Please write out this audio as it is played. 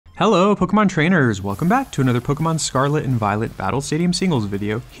Hello Pokemon trainers, welcome back to another Pokemon Scarlet and Violet Battle Stadium Singles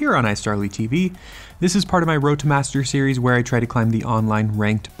video here on iStarly TV. This is part of my Road to Master series where I try to climb the online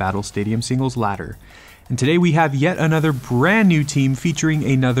ranked Battle Stadium Singles ladder. And today we have yet another brand new team featuring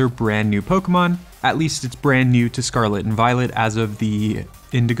another brand new Pokemon. At least it's brand new to Scarlet and Violet as of the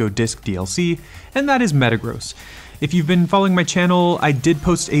Indigo Disk DLC, and that is Metagross. If you've been following my channel, I did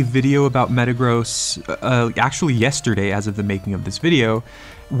post a video about Metagross actually yesterday as of the making of this video,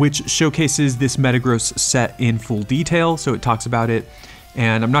 which showcases this Metagross set in full detail, so it talks about it,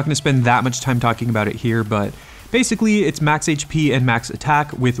 and I'm not going to spend that much time talking about it here, but basically it's max HP and max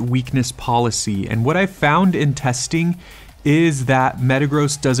attack with weakness policy, and what I've found in testing is that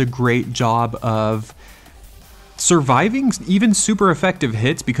Metagross does a great job of surviving even super effective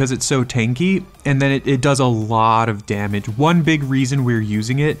hits because it's so tanky, and then it does a lot of damage. One big reason we're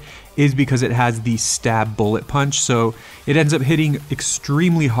using it is because it has the stab bullet punch, so it ends up hitting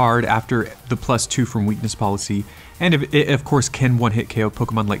extremely hard after the +2 from weakness policy, and it of course can one-hit KO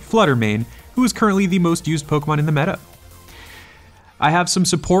Pokemon like Fluttermane, who is currently the most used Pokemon in the meta. I have some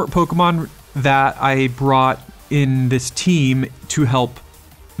support Pokemon that I brought in this team to help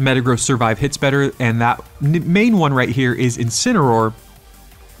Metagross survive hits better, and that main one right here is Incineroar,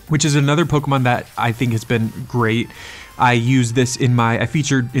 which is another Pokemon that I think has been great. I used this I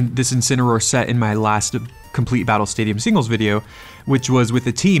featured this Incineroar set in my last complete Battle Stadium Singles video, which was with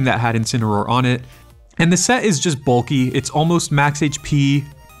a team that had Incineroar on it. And the set is just bulky. It's almost max HP,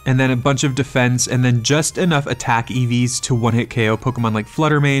 and then a bunch of defense, and then just enough attack EVs to one-hit KO Pokemon like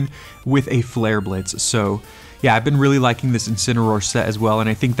Fluttermane with a Flare Blitz. So yeah, I've been really liking this Incineroar set as well, and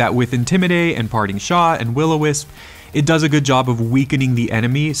I think that with Intimidate and Parting Shot and Will-O-Wisp, it does a good job of weakening the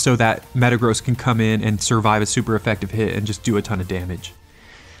enemy so that Metagross can come in and survive a super effective hit and just do a ton of damage.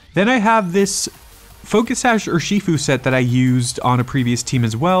 Then I have this Focus Sash Urshifu set that I used on a previous team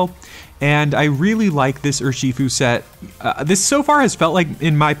as well, and I really like this Urshifu set. This so far has felt like,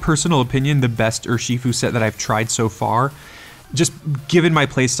 in my personal opinion, the best Urshifu set that I've tried so far. Just given my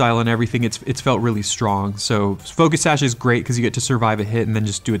playstyle and everything, it's felt really strong. So Focus Sash is great because you get to survive a hit and then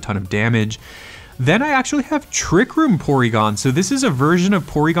just do a ton of damage. Then I actually have Trick Room Porygon. So this is a version of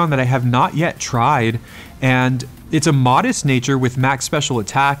Porygon that I have not yet tried, and it's a modest nature with max special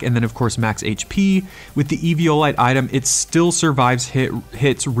attack and then of course max HP. With the Eviolite item, it still survives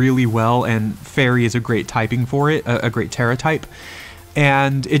hits really well, and Fairy is a great typing for it, a great Terra type.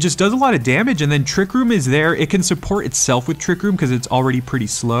 And it just does a lot of damage, and then Trick Room is there. It can support itself with Trick Room because it's already pretty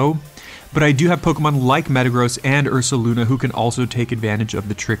slow. But I do have Pokemon like Metagross and Ursaluna who can also take advantage of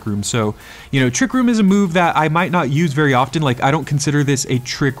the Trick Room. So, you know, Trick Room is a move that I might not use very often. Like, I don't consider this a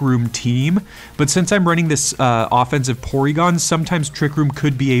Trick Room team. But since I'm running this offensive Porygon, sometimes Trick Room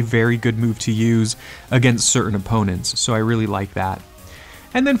could be a very good move to use against certain opponents. So I really like that.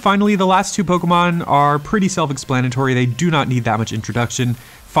 And then finally, the last two Pokemon are pretty self-explanatory. They do not need that much introduction.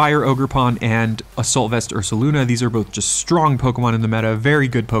 Fire Ogerpon and Assault Vest Ursaluna. These are both just strong Pokemon in the meta, very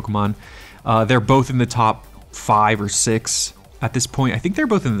good Pokemon. They're both in the top 5 or 6 at this point. I think they're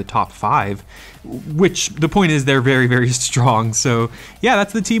both in the top 5, which the point is they're very, very strong. So yeah,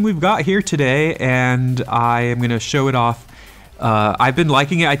 that's the team we've got here today, and I am gonna show it off. I've been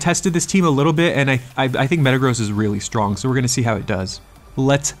liking it. I tested this team a little bit, and I think Metagross is really strong, so we're gonna see how it does.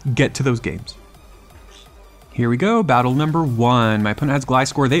 Let's get to those games. Here we go, battle number 1. My opponent has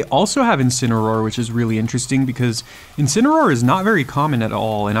Gliscor. They also have Incineroar, which is really interesting because Incineroar is not very common at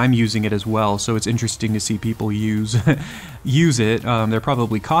all, and I'm using it as well, so it's interesting to see people use it. They're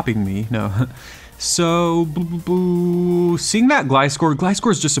probably copying me. No. So, seeing that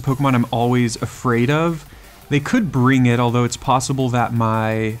Gliscor is just a Pokemon I'm always afraid of. They could bring it, although it's possible that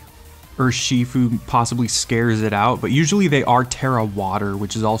my Urshifu possibly scares it out, but usually they are Terra Water,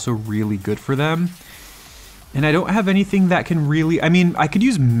 which is also really good for them. And I don't have anything that can really, I mean, I could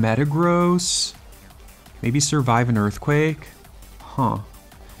use Metagross, maybe survive an Earthquake. Huh.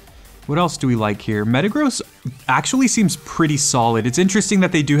 What else do we like here? Metagross actually seems pretty solid. It's interesting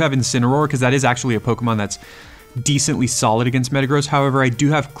that they do have Incineroar, because that is actually a Pokemon that's decently solid against Metagross. However, I do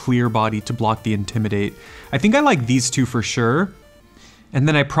have Clear Body to block the Intimidate. I think I like these two for sure. And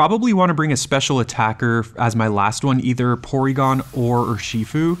then I probably want to bring a special attacker as my last one, either Porygon or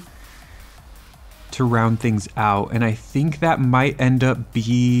Urshifu, to round things out. And I think that might end up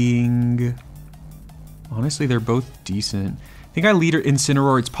being... Honestly, they're both decent. I think I lead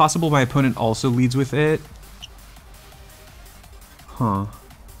Incineroar. It's possible my opponent also leads with it. Huh.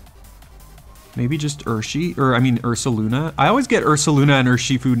 Maybe just Ursaluna. I always get Ursaluna and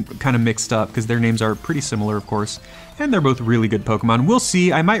Urshifu kind of mixed up because their names are pretty similar, of course. And they're both really good Pokemon. We'll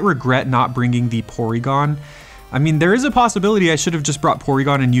see. I might regret not bringing the Porygon I mean, there is a possibility I should have just brought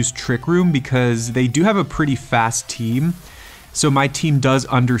Porygon and used Trick Room because they do have a pretty fast team. So my team does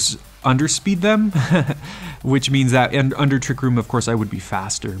underspeed them, which means that under Trick Room, of course, I would be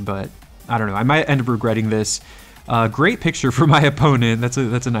faster, but I don't know. I might end up regretting this. Great picture for my opponent. That's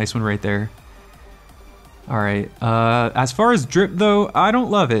a nice one right there. All right. As far as drip, though, I don't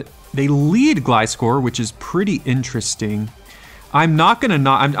love it. They lead Gliscor, which is pretty interesting. I'm not gonna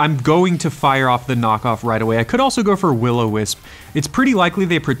I'm going to fire off the knockoff right away. I could also go for Will-O-Wisp. It's pretty likely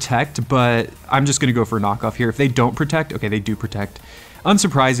they protect, but I'm just gonna go for knockoff here. If they don't protect, okay, they do protect.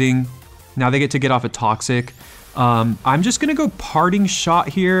 Unsurprising. Now they get to get off a Toxic. I'm just gonna go Parting Shot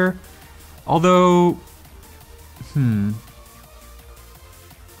here. Although,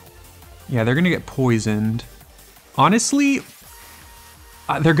 yeah, they're gonna get poisoned. Honestly,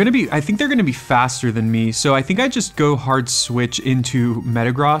 I think they're gonna be faster than me, so I think I just go hard switch into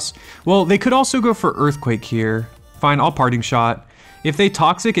Metagross. Well, they could also go for Earthquake here. Fine, I'll Parting Shot. If they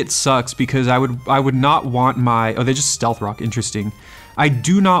Toxic, it sucks because I would not want my, oh, they just Stealth Rock, interesting. I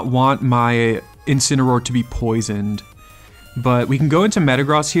do not want my Incineroar to be poisoned. But we can go into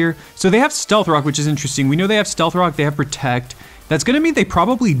Metagross here. So they have Stealth Rock, which is interesting. We know they have Stealth Rock, they have Protect. That's gonna mean they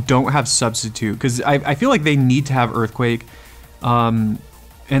probably don't have Substitute, because I feel like they need to have Earthquake.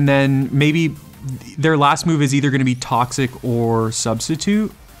 And then maybe their last move is either gonna be Toxic or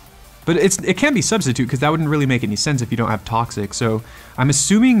Substitute. But it can't be Substitute, because that wouldn't really make any sense if you don't have Toxic. So I'm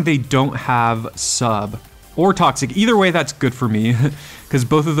assuming they don't have Sub or Toxic. Either way, that's good for me, because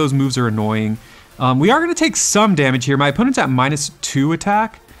both of those moves are annoying. We are going to take some damage here. My opponent's at -2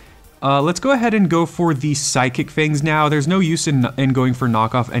 attack. Let's go ahead and go for the Psychic Fangs now. There's no use in going for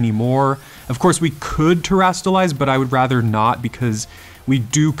knockoff anymore. Of course, we could Terrastalize, but I would rather not because we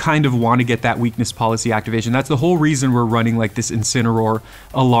do kind of want to get that Weakness Policy activation. That's the whole reason we're running like this Incineroar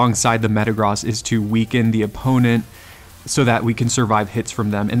alongside the Metagross, is to weaken the opponent so that we can survive hits from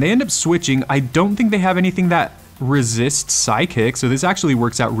them. And they end up switching. I don't think they have anything that resists Psychic, so this actually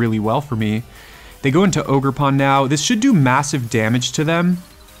works out really well for me. They go into Ogerpon now. This should do massive damage to them.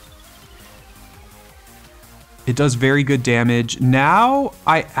 It does very good damage. Now,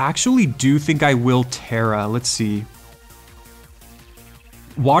 I actually do think I will Terra. Let's see.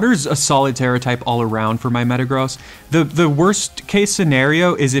 Water's a solid Terra type all around for my Metagross. The worst case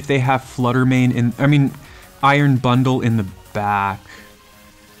scenario is if they have Flutter Mane Iron Bundle in the back.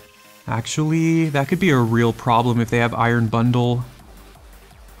 Actually, that could be a real problem if they have Iron Bundle.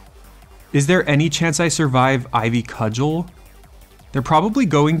 Is there any chance I survive Ivy Cudgel? They're probably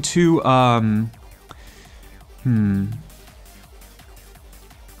going to, What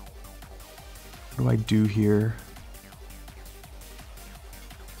do I do here?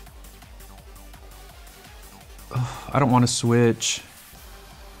 Ugh, I don't want to switch.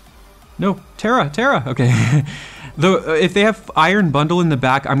 No, Terra, okay. Though, if they have Iron Bundle in the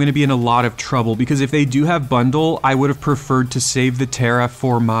back, I'm going to be in a lot of trouble, because if they do have Bundle, I would have preferred to save the Terra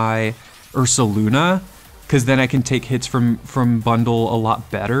for my Ursaluna, because then I can take hits from Bundle a lot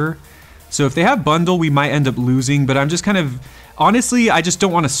better. So if they have Bundle, we might end up losing, but I'm just kind of, honestly, I just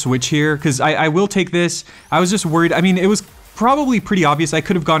don't want to switch here, because I will take this. I was just worried. I mean, it was probably pretty obvious. I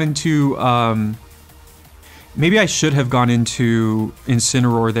could have gone into, maybe I should have gone into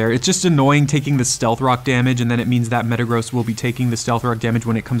Incineroar there. It's just annoying taking the Stealth Rock damage, and then it means that Metagross will be taking the Stealth Rock damage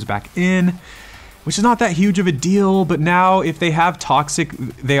when it comes back in, which is not that huge of a deal. But now, if they have Toxic,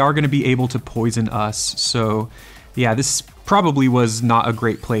 they are going to be able to poison us. So, yeah, this probably was not a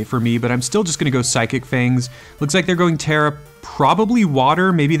great play for me, but I'm still just going to go Psychic Fangs. Looks like they're going Terra, probably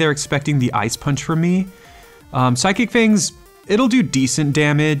Water. Maybe they're expecting the Ice Punch from me. Psychic Fangs, it'll do decent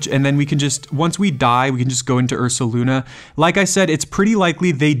damage, and then we can just, once we die, we can just go into Ursaluna. Like I said, it's pretty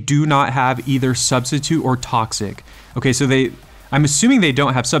likely they do not have either Substitute or Toxic. Okay, so I'm assuming they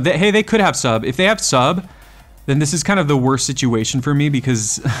don't have Sub. Hey, they could have Sub. If they have Sub, then this is kind of the worst situation for me,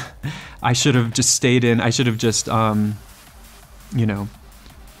 because I should have just stayed in. I should have just, you know,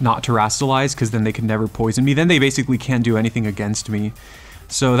 not Terrastalize, because then they could never poison me. Then they basically can't do anything against me.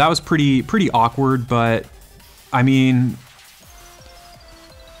 So that was pretty awkward, but I mean,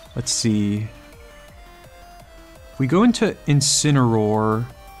 let's see. If we go into Incineroar,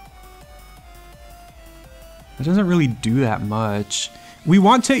 it doesn't really do that much. We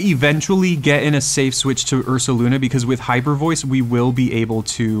want to eventually get in a safe switch to Ursaluna, because with Hyper Voice, we will be able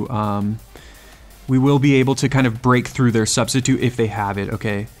to kind of break through their Substitute if they have it.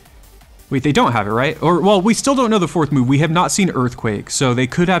 Okay. Wait, they don't have it, right? Or, well, we still don't know the fourth move. We have not seen Earthquake, so they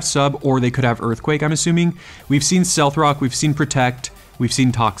could have Sub or they could have Earthquake, I'm assuming. We've seen Stealth Rock, we've seen Protect, we've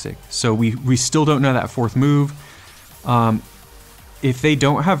seen Toxic, so we still don't know that fourth move. if they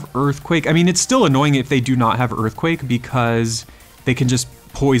don't have Earthquake, I mean, it's still annoying if they do not have Earthquake because they can just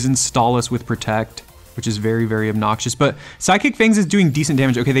poison stall us with Protect, which is very, very obnoxious. But Psychic Fangs is doing decent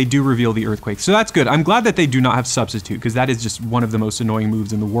damage. Okay, they do reveal the Earthquake, so that's good. I'm glad that they do not have Substitute, because that is just one of the most annoying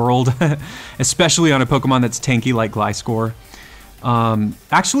moves in the world, especially on a Pokemon that's tanky like Gliscor.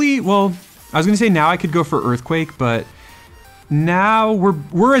 Actually, well, I was gonna say now I could go for Earthquake, but now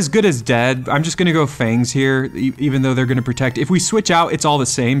we're as good as dead. I'm just gonna go Fangs here, even though they're gonna Protect. If we switch out, it's all the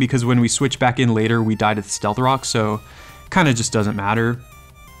same, because when we switch back in later, we die to the Stealth Rock, so kind of just doesn't matter.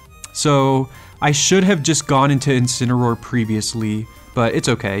 So I should have just gone into Incineroar previously, but it's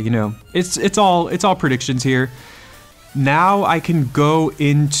okay, you know. It's all predictions here. Now I can go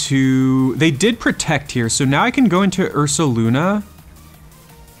into, they did Protect here, so now I can go into Ursaluna,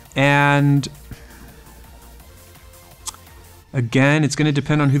 and again, it's gonna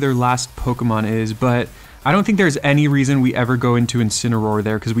depend on who their last Pokemon is, but I don't think there's any reason we ever go into Incineroar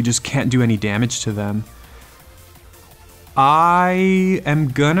there, because we just can't do any damage to them. I am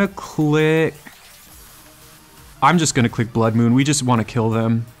gonna click, I'm just gonna click Blood Moon. We just want to kill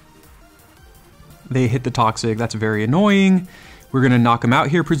them. They hit the Toxic, that's very annoying. We're gonna knock them out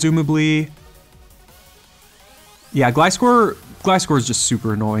here, presumably. Yeah, Gliscor is just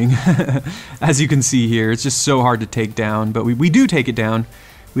super annoying. As you can see here, it's just so hard to take down, but we do take it down.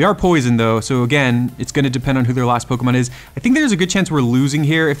 We are poisoned though, so again, it's gonna depend on who their last Pokemon is. I think there's a good chance we're losing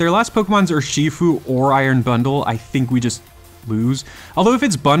here. If their last Pokemon's Urshifu or Iron Bundle, I think we just lose. Although if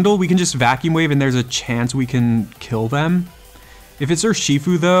it's Bundle, we can just Vacuum Wave and there's a chance we can kill them. If it's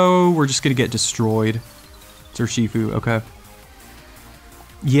Urshifu though, we're just gonna get destroyed. It's Urshifu, okay.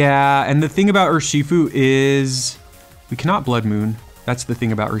 Yeah, and the thing about Urshifu is we cannot Blood Moon. That's the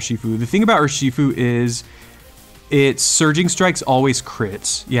thing about Urshifu. The thing about Urshifu is its Surging Strikes always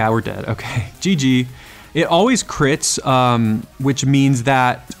crits. Yeah, we're dead. Okay, GG. It always crits, which means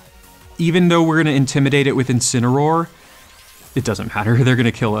that even though we're gonna intimidate it with Incineroar, it doesn't matter. They're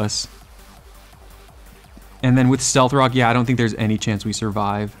gonna kill us. And then with Stealth Rock, yeah, I don't think there's any chance we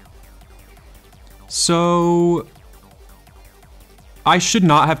survive. So I should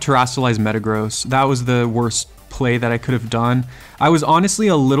not have terrestrialized Metagross. That was the worst play that I could have done. I was honestly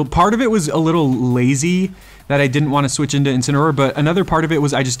part of it was a little lazy that I didn't want to switch into Incineroar, but another part of it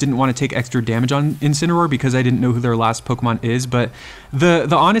was I just didn't want to take extra damage on Incineroar because I didn't know who their last Pokemon is. But the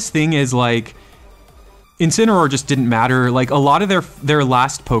honest thing is, like, Incineroar just didn't matter. Like, a lot of their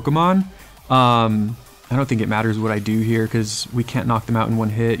last Pokemon, I don't think it matters what I do here because we can't knock them out in one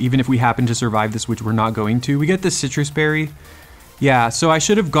hit, even if we happen to survive this, which we're not going to. We get the Citrus Berry. Yeah, so I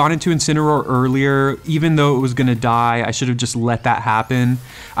should have gone into Incineroar earlier, even though it was gonna die. I should have just let that happen.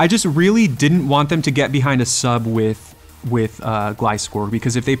 I just really didn't want them to get behind a sub with Gliscor,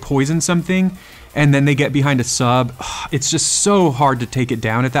 because if they poison something and then they get behind a sub, it's just so hard to take it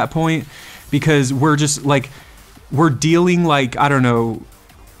down at that point, because we're just like, we're dealing like, I don't know,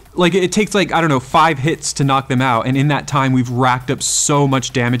 like it takes like, I don't know, 5 hits to knock them out, and in that time we've racked up so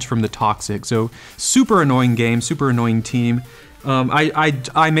much damage from the Toxic. So super annoying game, super annoying team.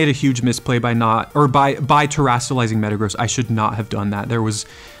 I made a huge misplay by terrestrializing Metagross. I should not have done that. There was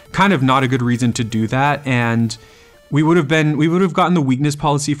kind of not a good reason to do that, and we would have gotten the weakness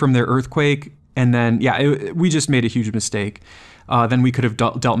policy from their Earthquake, and then yeah, we just made a huge mistake. Then we could have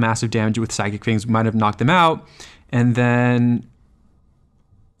dealt massive damage with Psychic Fangs, might have knocked them out, and then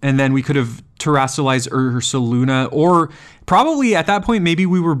we could have terrestrialized Ursaluna, or probably at that point maybe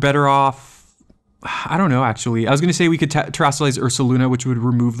we were better off. I don't know, actually. I was going to say we could terrestrialize Ursaluna, which would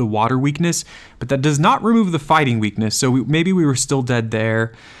remove the water weakness, but that does not remove the fighting weakness, so maybe we were still dead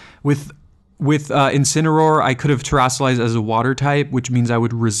there. With Incineroar, I could have terrestrialized as a water type, which means I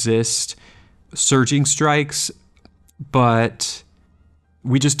would resist Surging Strikes, but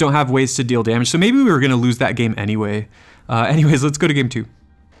we just don't have ways to deal damage, so maybe we were going to lose that game anyway. Anyways, let's go to game 2.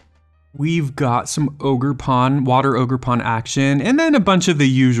 We've got some Ogerpon, Water Ogerpon action, and then a bunch of the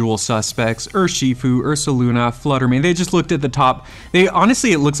usual suspects: Urshifu, Ursaluna, Fluttermane. They just looked at the top.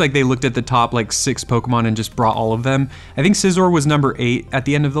 Honestly, it looks like they looked at the top like 6 Pokemon and just brought all of them. I think Scizor was number 8 at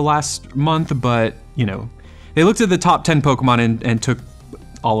the end of the last month, but you know, they looked at the top 10 Pokemon and took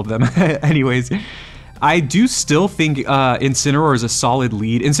all of them. Anyways, I do still think Incineroar is a solid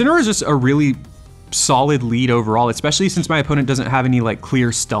lead. Incineroar is just a really solid lead overall, especially since my opponent doesn't have any like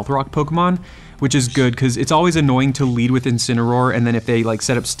clear Stealth Rock Pokemon, which is good because it's always annoying to lead with Incineroar, and then if they like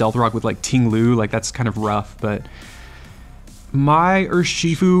set up Stealth Rock with like Ting-Lu, like that's kind of rough. But my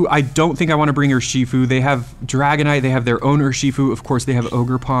Urshifu, I don't think I want to bring Urshifu. They have Dragonite, they have their own Urshifu. Of course, they have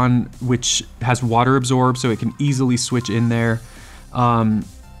Ogerpon, which has Water Absorb, so it can easily switch in there.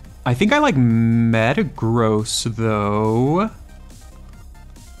 I think I like Metagross though.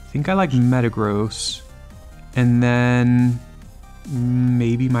 think I like Metagross. And then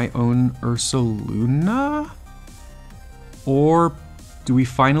maybe my own Ursaluna? Or do we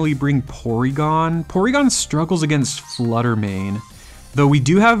finally bring Porygon? Porygon struggles against Fluttermane. Though we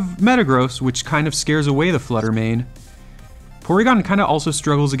do have Metagross, which kind of scares away the Fluttermane. Porygon kind of also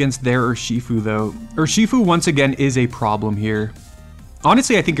struggles against their Urshifu, though. Urshifu, once again, is a problem here.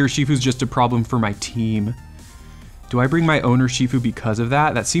 Honestly, I think Urshifu's just a problem for my team. Do I bring my own Urshifu because of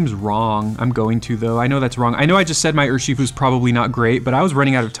that? That seems wrong. I'm going to, though. I know that's wrong. I know I just said my Urshifu's probably not great, but I was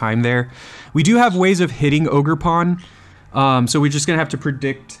running out of time there. We do have ways of hitting Ogerpon, so we're just going to have to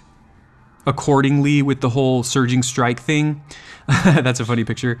predict accordingly with the whole Surging Strike thing. That's a funny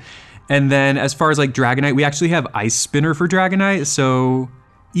picture. And then as far as like Dragonite, we actually have Ice Spinner for Dragonite, so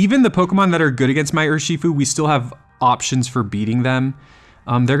even the Pokemon that are good against my Urshifu, we still have options for beating them.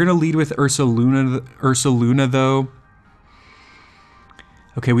 They're going to lead with Ursaluna, though.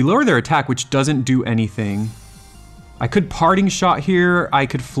 Okay, we lower their attack, which doesn't do anything. I could Parting Shot here, I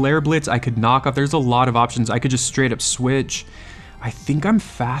could Flare Blitz, I could Knock Off. There's a lot of options. I could just straight up switch. I think I'm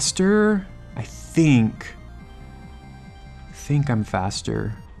faster. I think I'm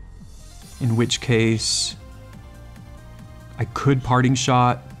faster. In which case, I could Parting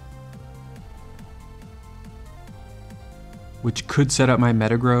Shot, which could set up my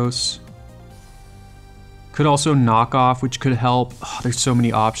Metagross. Could also Knock Off, which could help. Oh, there's so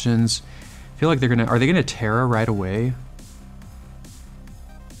many options. I feel like are they gonna Terra right away?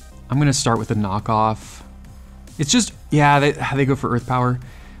 I'm gonna start with a Knock Off. It's just, yeah, they go for Earth Power.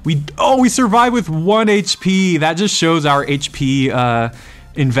 We survive with 1 HP. That just shows our HP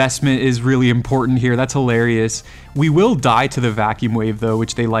investment is really important here. That's hilarious. We will die to the Vacuum Wave, though,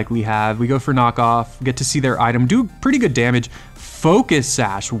 which they likely have. We go for Knock Off, get to see their item, do pretty good damage. Focus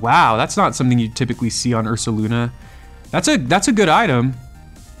Sash, wow, that's not something you typically see on Ursaluna. That's a good item.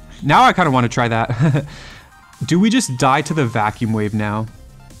 Now I kind of want to try that. Do we just die to the Vacuum Wave now?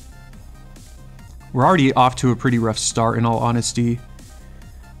 We're already off to a pretty rough start, in all honesty.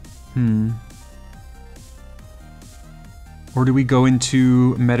 Or do we go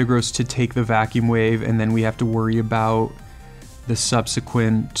into Metagross to take the Vacuum Wave, and then we have to worry about the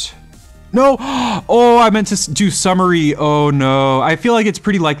subsequent... No! Oh, I meant to do Summary. Oh, no. I feel like it's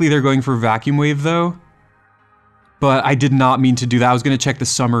pretty likely they're going for Vacuum Wave, though. But I did not mean to do that. I was going to check the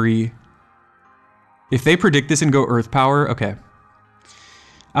Summary. If they predict this and go Earth Power, okay.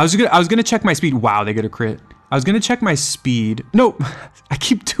 I was gonna check my speed. Wow, they get a crit. I was gonna check my speed. No, I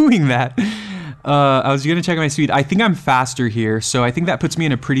keep doing that. I was gonna check my speed. I think I'm faster here, so I think that puts me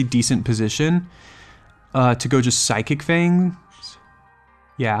in a pretty decent position to go just Psychic Fang.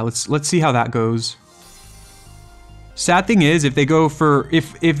 Yeah, let's see how that goes. Sad thing is, if they go for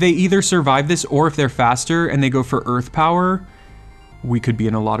if they either survive this or if they're faster and they go for Earth Power, we could be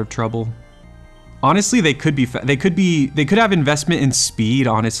in a lot of trouble. Honestly, they could have investment in speed,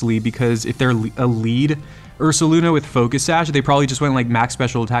 honestly, because if they're a lead Ursaluna with Focus Sash, they probably just went like max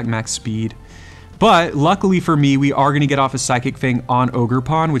special attack, max speed. But luckily for me, we are going to get off a Psychic Fang on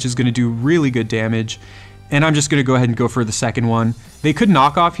Ogerpon, which is going to do really good damage. And I'm just going to go ahead and go for the second one. They could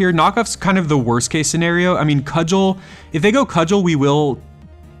Knock Off here. Knock Off's kind of the worst case scenario. I mean, Cudgel, if they go Cudgel,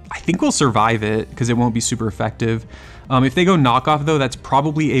 I think we'll survive it because it won't be super effective. If they go Knock Off, though, that's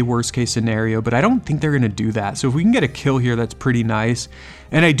probably a worst case scenario, but I don't think they're going to do that. So if we can get a kill here, that's pretty nice.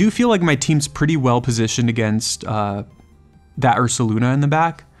 And I do feel like my team's pretty well positioned against that Ursaluna in the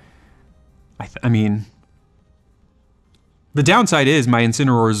back. I mean, the downside is my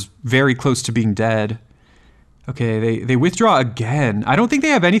Incineroar is very close to being dead. Okay, they withdraw again. I don't think they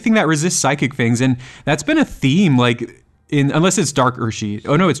have anything that resists Psychic Fangs, and that's been a theme, like, unless it's Dark Urshi.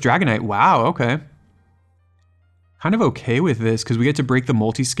 Oh no, it's Dragonite. Wow, okay. Kind of okay with this because we get to break the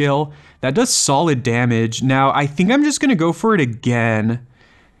multi-scale. That does solid damage. Now, I think I'm just going to go for it again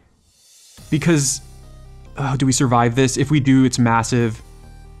because, oh, do we survive this? If we do, it's massive.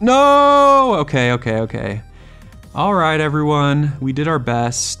 No! Okay. All right, everyone. We did our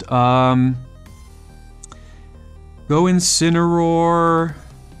best. Go Incineroar.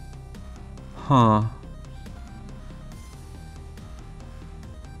 Huh.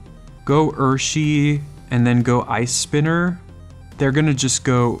 Go Urshi. And then go Ice Spinner. They're gonna just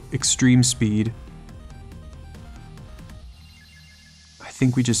go Extreme Speed. I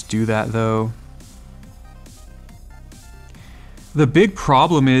think we just do that, though. The big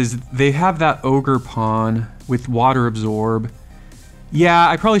problem is they have that Ogerpon with Water Absorb. Yeah,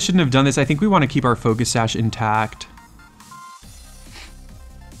 I probably shouldn't have done this. I think we want to keep our Focus Sash intact.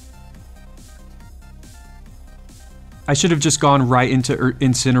 I should have just gone right into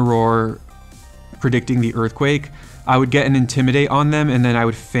Incineroar, predicting the Earthquake. I would get an Intimidate on them, and then I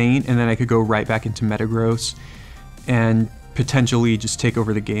would faint, and then I could go right back into Metagross and potentially just take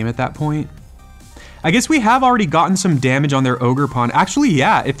over the game at that point. I guess we have already gotten some damage on their Ogerpon. Actually,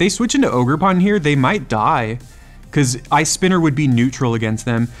 yeah, if they switch into Ogerpon here, they might die, because Ice Spinner would be neutral against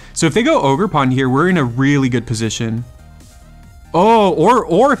them. So if they go Ogerpon here, we're in a really good position. Oh,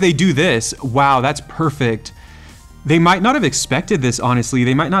 or if they do this, wow, that's perfect. They might not have expected this, honestly.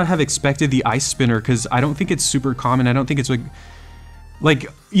 They might not have expected the Ice Spinner, because I don't think it's super common. I don't think it's like,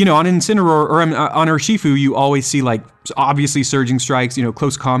 you know, on Incineroar or on Urshifu, you always see like obviously Surging Strikes, you know,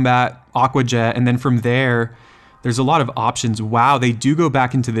 Close Combat, Aqua Jet, and then from there, there's a lot of options. Wow, they do go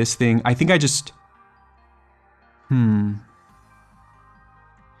back into this thing. I think I just, I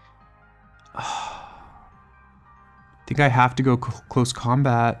think I have to go Close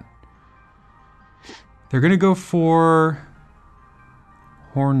Combat. They're gonna go for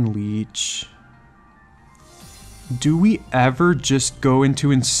Horn Leech. Do we ever just go into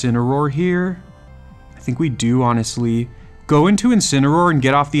Incineroar here? I think we do, honestly. Go into Incineroar and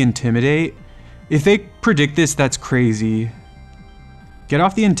get off the Intimidate. If they predict this, that's crazy. Get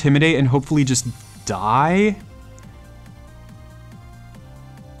off the Intimidate and hopefully just die?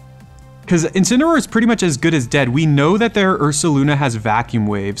 Because Incineroar is pretty much as good as dead. We know that their Ursaluna has Vacuum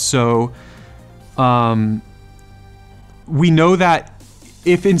Wave, so we know that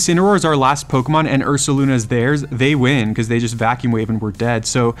if Incineroar is our last Pokemon and Ursaluna is theirs, they win because they just Vacuum Wave and we're dead.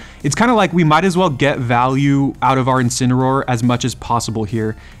 So it's kind of like we might as well get value out of our Incineroar as much as possible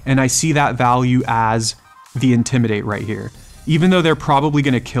here. And I see that value as the Intimidate right here. Even though they're probably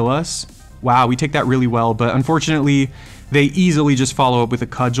going to kill us. Wow, we take that really well. But unfortunately, they easily just follow up with a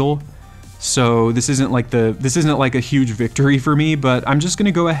Cudgel. So this isn't like a huge victory for me, but I'm just going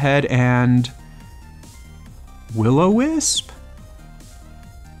to go ahead and Will-O-Wisp?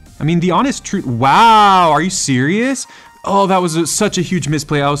 I mean, the honest truth, wow, are you serious? Oh, that was such a huge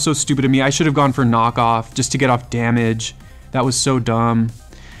misplay. That was so stupid of me. I should have gone for knockoff just to get off damage. That was so dumb.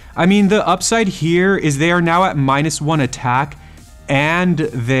 I mean, the upside here is they are now at -1 attack and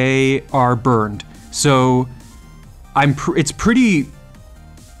they are burned. So it's pretty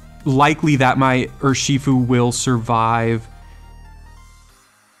likely that my Urshifu will survive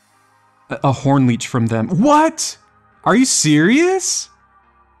a Horn Leech from them. What? Are you serious?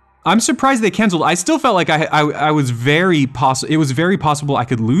 I'm surprised they canceled. I still felt like I was very possible. It was very possible I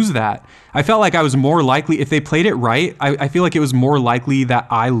could lose that. I felt like I was more likely, if they played it right, I feel like it was more likely that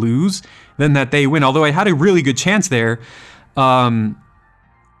I lose than that they win. Although I had a really good chance there. Why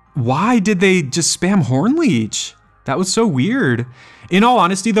did they just spam Horn Leech? That was so weird. In all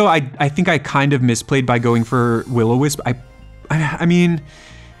honesty, though, I think I kind of misplayed by going for Will-O-Wisp. I mean,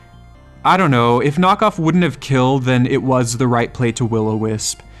 I don't know. If knockoff wouldn't have killed, then it was the right play to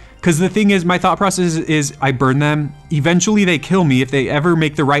Will-O-Wisp. Because the thing is, my thought process is I burn them. Eventually they kill me. If they ever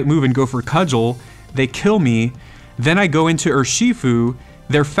make the right move and go for Cudgel, they kill me. Then I go into Urshifu.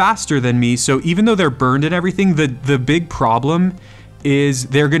 They're faster than me, so even though they're burned and everything, the big problem is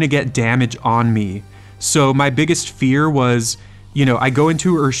they're going to get damage on me. So my biggest fear was, you know, I go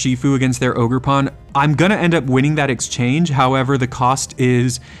into Urshifu against their Ogerpon. I'm going to end up winning that exchange. However, the cost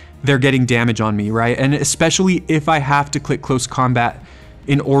is they're getting damage on me, right? And especially if I have to click Close Combat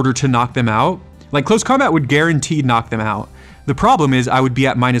in order to knock them out. Like, Close Combat would guarantee knock them out. The problem is I would be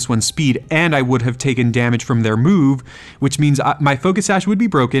at -1 speed and I would have taken damage from their move, which means my Focus Sash would be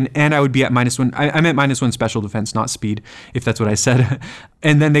broken and I would be at -1. I meant -1 special defense, not speed, if that's what I said.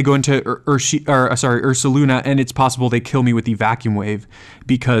 And then they go into Ursaluna, and it's possible they kill me with the Vacuum Wave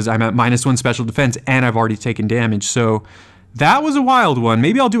because I'm at -1 special defense and I've already taken damage. So that was a wild one.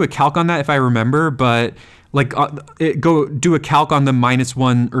 Maybe I'll do a calc on that if I remember, but like go do a calc on the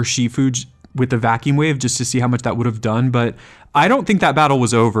 -1 Urshifu with the Vacuum Wave just to see how much that would have done. But I don't think that battle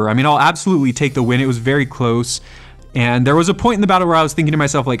was over. I mean, I'll absolutely take the win. It was very close. And there was a point in the battle where I was thinking to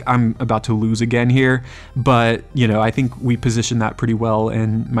myself, like, I'm about to lose again here. But, you know, I think we positioned that pretty well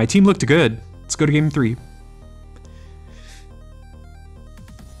and my team looked good. Let's go to game 3.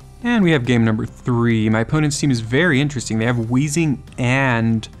 And we have game number 3. My opponent's team is very interesting. They have Wheezing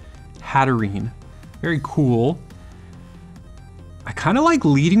and Hatterene. Very cool. I kind of like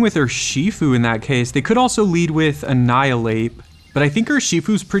leading with Urshifu in that case. They could also lead with Annihilate, but I think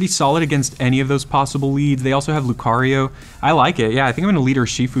Urshifu's pretty solid against any of those possible leads. They also have Lucario. I like it. Yeah, I think I'm going to lead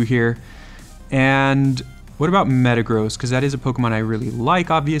Urshifu here. And what about Metagross? Because that is a Pokemon I really like,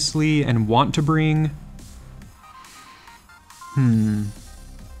 obviously, and want to bring.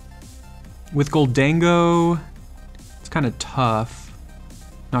 With Goldango, it's kind of tough.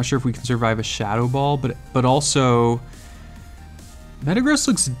 Not sure if we can survive a Shadow Ball, but also Metagross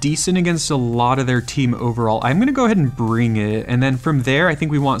looks decent against a lot of their team overall. I'm gonna go ahead and bring it, and then from there, I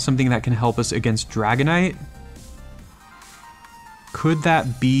think we want something that can help us against Dragonite. Could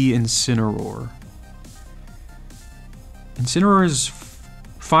that be Incineroar? Incineroar is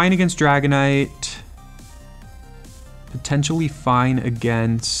fine against Dragonite. Potentially fine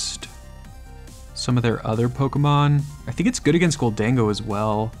against some of their other Pokemon. I think it's good against Goldango as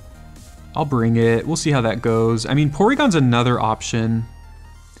well. I'll bring it. We'll see how that goes. I mean, Porygon's another option,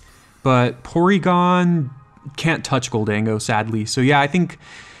 but Porygon can't touch Goldango, sadly. So yeah, I think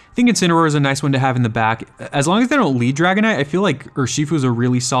Incineroar is a nice one to have in the back. As long as they don't lead Dragonite, I feel like Urshifu is a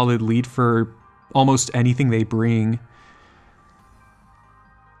really solid lead for almost anything they bring.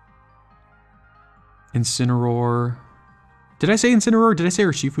 Incineroar. Did I say Incineroar? Did I say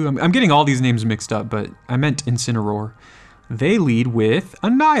Urshifu? I'm getting all these names mixed up, but I meant Incineroar. They lead with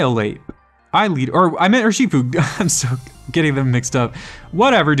Annihilate. I meant Urshifu. I'm so getting them mixed up.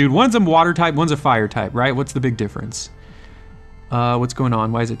 Whatever, dude. One's a water type, one's a fire type, right? What's the big difference? What's going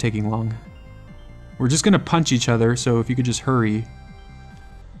on? Why is it taking long? We're just gonna punch each other, so if you could just hurry.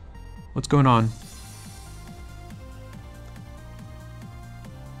 What's going on?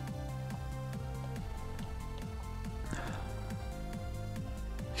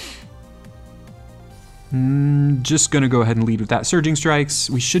 Just gonna go ahead and lead with that. Surging Strikes.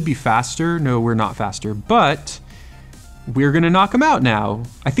 We should be faster. No, we're not faster, but we're gonna knock him out now.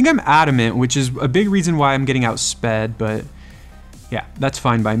 I think I'm adamant, which is a big reason why I'm getting outsped, but yeah, that's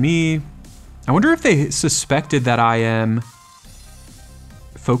fine by me. I wonder if they suspected that I am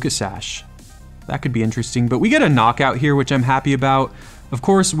Focus Sash. That could be interesting, but we get a knockout here, which I'm happy about. Of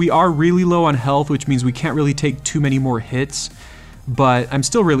course, we are really low on health, which means we can't really take too many more hits. But I'm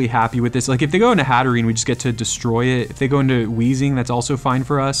still really happy with this. Like, if they go into Hatterene, we just get to destroy it. If they go into Weezing, that's also fine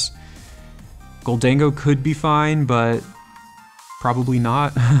for us. Goldango could be fine, but probably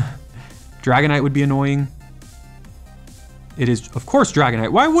not. Dragonite would be annoying. It is, of course,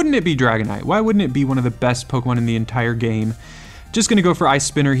 Dragonite. Why wouldn't it be Dragonite? Why wouldn't it be one of the best Pokemon in the entire game? Just gonna go for Ice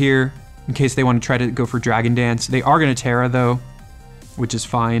Spinner here, in case they want to try to go for Dragon Dance. They are gonna Terra, though, which is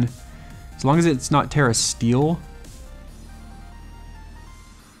fine. As long as it's not Terra Steel.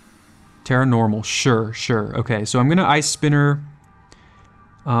 Terra Normal, sure. Okay, so I'm gonna Ice Spinner.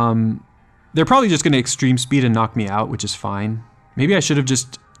 They're probably just gonna Extreme Speed and knock me out, which is fine. Maybe I should have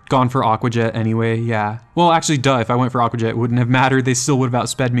just gone for Aqua Jet anyway, yeah. Well, actually, duh, if I went for Aqua Jet, it wouldn't have mattered. They still would have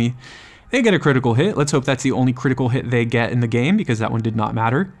outsped me. They get a critical hit. Let's hope that's the only critical hit they get in the game, because that one did not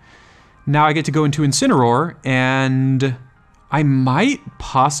matter. Now I get to go into Incineroar, and I might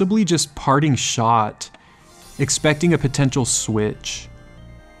possibly just Parting Shot, expecting a potential switch.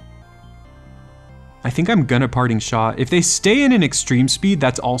 I think I'm gonna Parting Shot. If they stay in an Extreme Speed,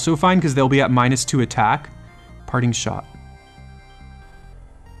 that's also fine because they'll be at -2 attack. Parting Shot.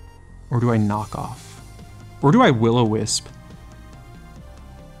 Or do I Knock Off? Or do I Will-O-Wisp?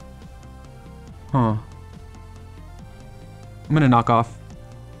 Huh. I'm gonna Knock Off.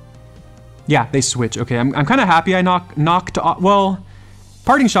 Yeah, they switch. Okay, I'm kind of happy I knocked off. Well,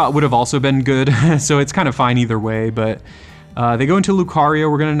 Parting Shot would have also been good, so it's kind of fine either way, but they go into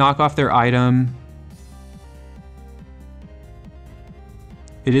Lucario. We're gonna knock off their item.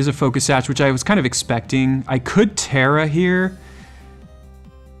 It is a Focus Sash, which I was kind of expecting. I could Terra here,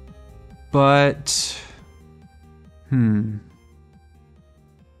 but I'm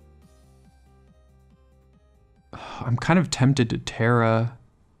kind of tempted to Terra.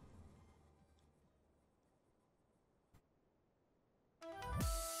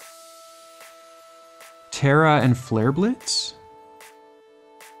 Terra and Flare Blitz?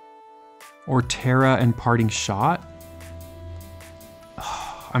 Or Terra and Parting Shot?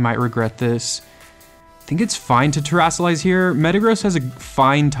 I might regret this. I think it's fine to Terrasilize here. Metagross has a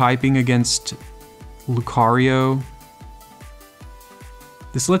fine typing against Lucario.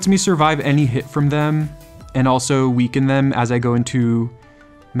 This lets me survive any hit from them and also weaken them as I go into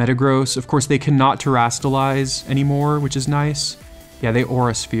Metagross. Of course, they cannot Terrasilize anymore, which is nice. Yeah, they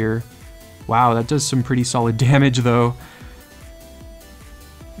Aura Sphere. Wow, that does some pretty solid damage though.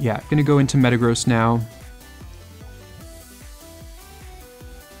 Yeah, gonna go into Metagross now.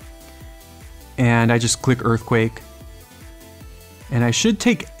 And I just click Earthquake. And I should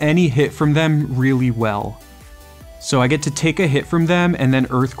take any hit from them really well. So I get to take a hit from them and then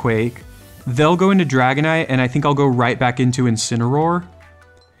Earthquake. They'll go into Dragonite and I think I'll go right back into Incineroar.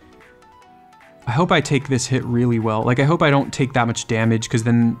 I hope I take this hit really well. Like, I hope I don't take that much damage because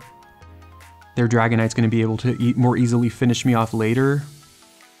then their Dragonite's going to be able to more easily finish me off later.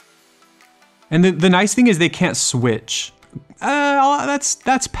 And the nice thing is they can't switch.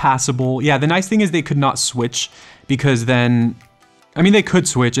 That's passable. Yeah, the nice thing is they could not switch because then I mean, they could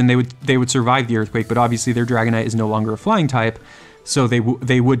switch and they would survive the Earthquake, but obviously their Dragonite is no longer a flying type, so they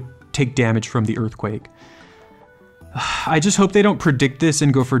would take damage from the Earthquake. I just hope they don't predict this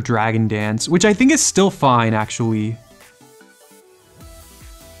and go for Dragon Dance, which I think is still fine, actually.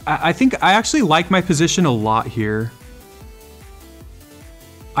 I think I actually like my position a lot here.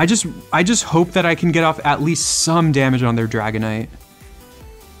 I just hope that I can get off at least some damage on their Dragonite.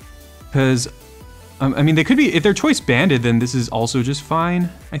 Because, I mean, they could be, if their choice banded, then this is also just fine,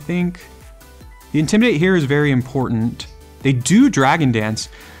 I think. The Intimidate here is very important. They do Dragon Dance.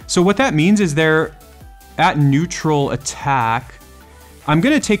 So what that means is they're at neutral attack. I'm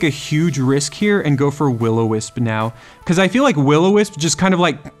gonna take a huge risk here and go for Will-O-Wisp now. Because I feel like Will-O-Wisp just kind of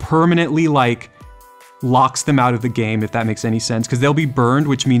like permanently like locks them out of the game, if that makes any sense. Because they'll be burned,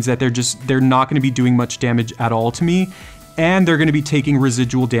 which means that they're not gonna be doing much damage at all to me. And they're gonna be taking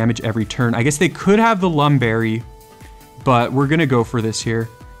residual damage every turn. I guess they could have the Lumberry, but we're gonna go for this here.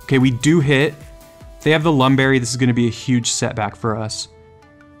 Okay, we do hit. If they have the Lumberry, this is gonna be a huge setback for us.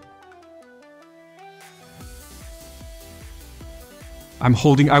 I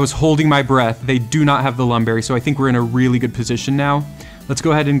was holding my breath. They do not have the Lumberry, so I think we're in a really good position now. Let's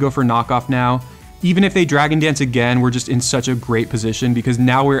go ahead and go for knockoff now. Even if they Dragon Dance again, we're just in such a great position because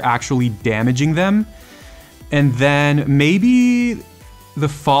now we're actually damaging them. And then maybe the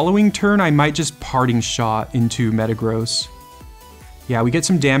following turn, I might just Parting Shot into Metagross. Yeah, we get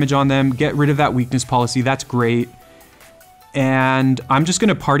some damage on them, get rid of that weakness policy, that's great. And I'm just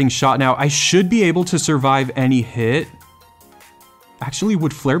gonna Parting Shot now. I should be able to survive any hit. Actually,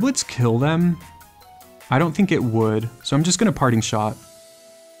 would Flare Blitz kill them? I don't think it would, so I'm just gonna Parting Shot.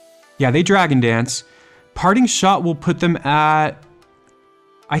 Yeah, they Dragon Dance. Parting Shot will put them at...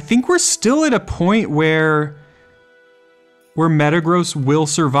 I think we're still at a point where Metagross will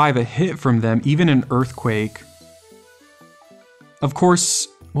survive a hit from them, even an Earthquake. Of course,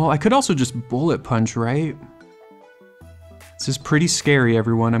 well, I could also just Bullet Punch, right? This is pretty scary,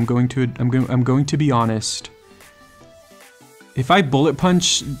 everyone. I'm going to be honest. If I Bullet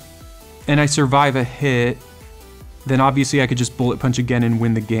Punch and I survive a hit, then obviously I could just Bullet Punch again and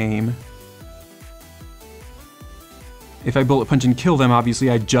win the game. If I Bullet Punch and kill them, obviously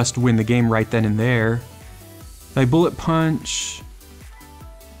I just win the game right then and there. If I Bullet Punch,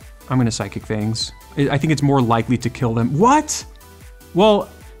 I'm gonna Psychic Fangs. I think it's more likely to kill them. What? Well,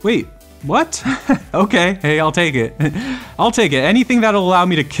 wait, what? Okay, hey, I'll take it. I'll take it. Anything that'll allow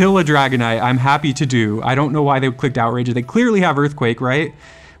me to kill a Dragonite, I'm happy to do. I don't know why they clicked Outrage. They clearly have Earthquake, right?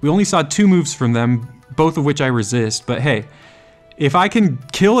 We only saw 2 moves from them, both of which I resist, but hey, if I can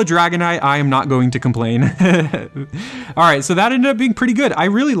kill a Dragonite, I am not going to complain. All right, so that ended up being pretty good. I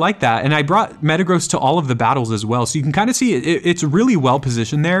really like that, and I brought Metagross to all of the battles as well, so you can kind of see it's really well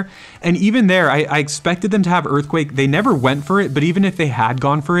positioned there. And even there, I expected them to have Earthquake. They never went for it, but even if they had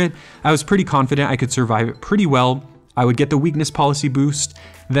gone for it, I was pretty confident I could survive it pretty well. I would get the weakness policy boost,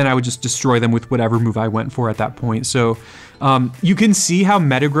 then I would just destroy them with whatever move I went for at that point. So you can see how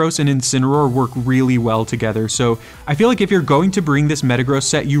Metagross and Incineroar work really well together. So I feel like if you're going to bring this Metagross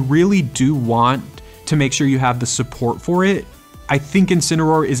set, you really do want to make sure you have the support for it. I think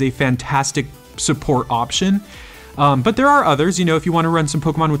Incineroar is a fantastic support option. But there are others, you know, if you want to run some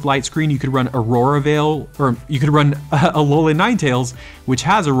Pokemon with Light Screen, you could run Aurora Veil, or you could run Alolan Ninetales, which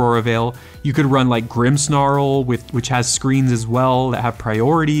has Aurora Veil. You could run like Grimmsnarl, which has screens as well that have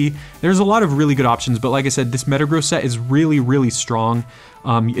priority. There's a lot of really good options, but like I said, this Metagross set is really, really strong.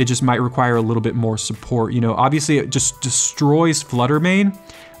 It just might require a little bit more support. You know, obviously it just destroys Fluttermane,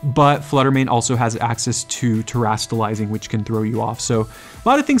 but Fluttermane also has access to Terastallizing, which can throw you off. So a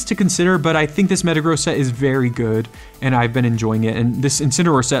lot of things to consider, but I think this Metagross set is very good, and I've been enjoying it. And this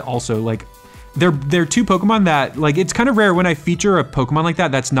Incineroar set also, like, they're 2 Pokemon that, like, it's kind of rare when I feature a Pokemon like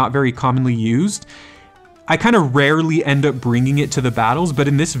that that's not very commonly used. I kind of rarely end up bringing it to the battles, but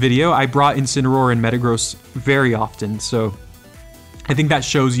in this video, I brought Incineroar and Metagross very often. So I think that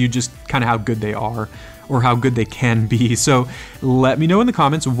shows you just kind of how good they are, or how good they can be. So let me know in the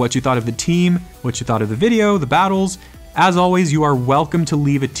comments what you thought of the team, what you thought of the video, the battles. As always, you are welcome to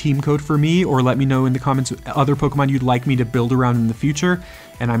leave a team code for me, or let me know in the comments other Pokemon you'd like me to build around in the future,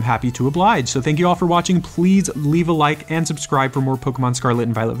 and I'm happy to oblige. So thank you all for watching. Please leave a like and subscribe for more Pokemon Scarlet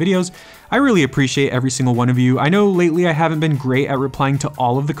and Violet videos. I really appreciate every single one of you. I know lately I haven't been great at replying to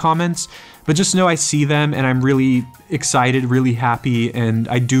all of the comments, but just know I see them and I'm really excited, really happy, and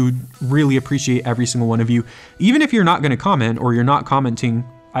I do really appreciate every single one of you. Even if you're not going to comment or you're not commenting,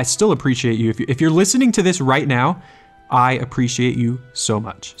 I still appreciate you. If you're listening to this right now, I appreciate you so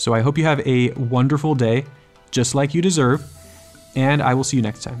much. So I hope you have a wonderful day, just like you deserve, and I will see you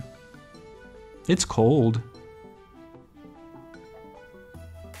next time. It's cold.